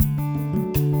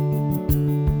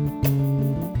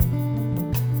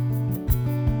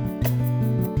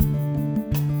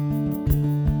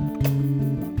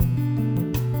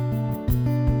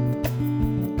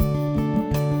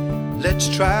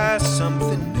Let's try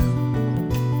something new.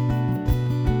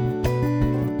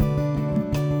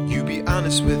 You be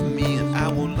honest with me and I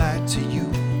won't lie to you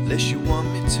unless you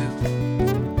want me to.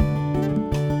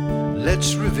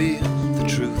 Let's reveal the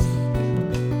truth.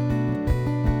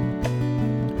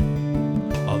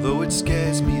 Although it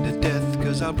scares me to death,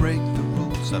 'cause I'll break the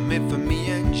rules I made for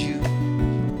me and you.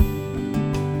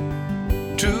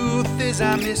 Truth is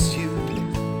I miss you.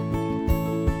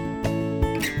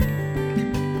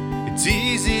 It's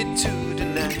easy to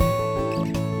deny.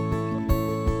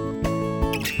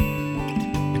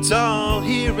 It's all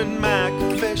here in my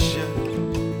confession.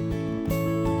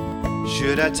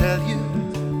 Should I tell you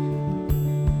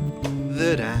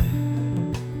that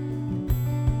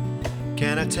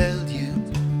can I tell you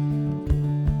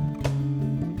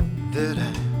that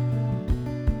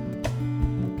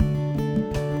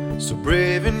so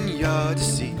brave in your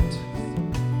deceit?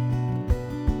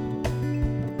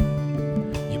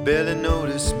 You barely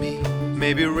notice me,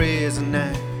 maybe raise a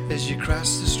knife as you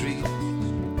cross the street.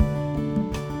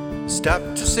 Stop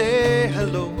to say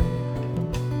hello.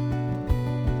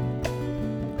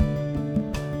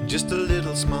 Just a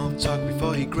little small talk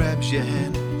before he grabs your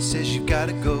hand and says you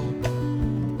gotta go.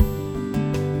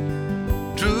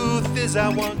 Truth is I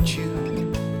want you.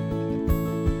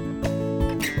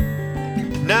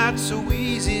 Not so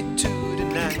easy to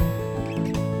deny.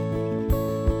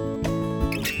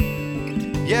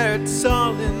 Yeah, it's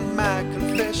all in my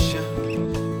confession.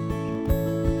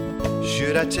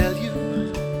 Should I tell you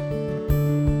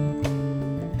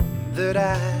that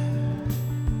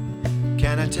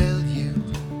can I tell you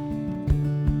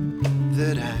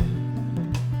that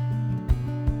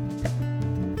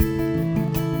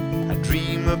I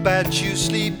dream about you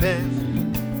sleeping,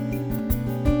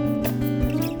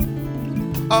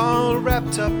 all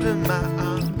wrapped up in my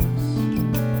arms.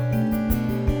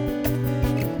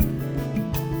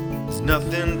 There's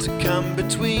nothing to come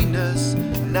between us,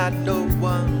 not no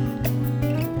one.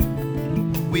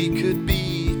 We could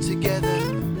be together,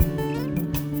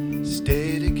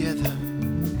 stay together.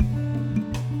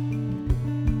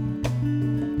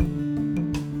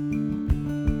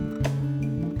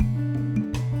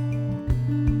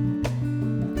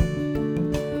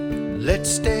 Let's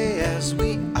stay as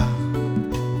we are.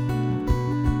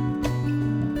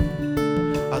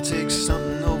 I'll take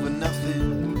something over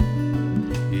nothing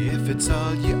if it's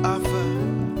all you offer.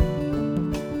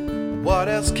 What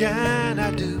else can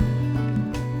I do?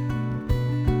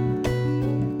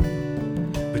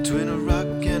 Between a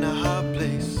rock and a hard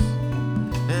place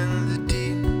and the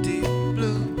deep, deep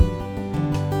blue.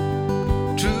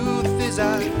 Truth is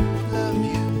I love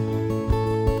you.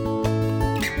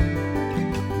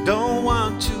 Don't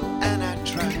want to and I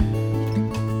try,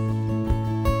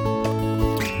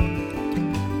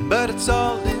 but it's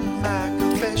all in my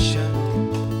confession.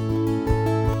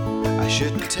 I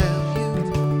shouldn't tell you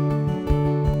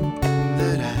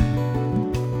that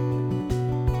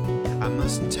I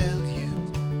mustn't tell you.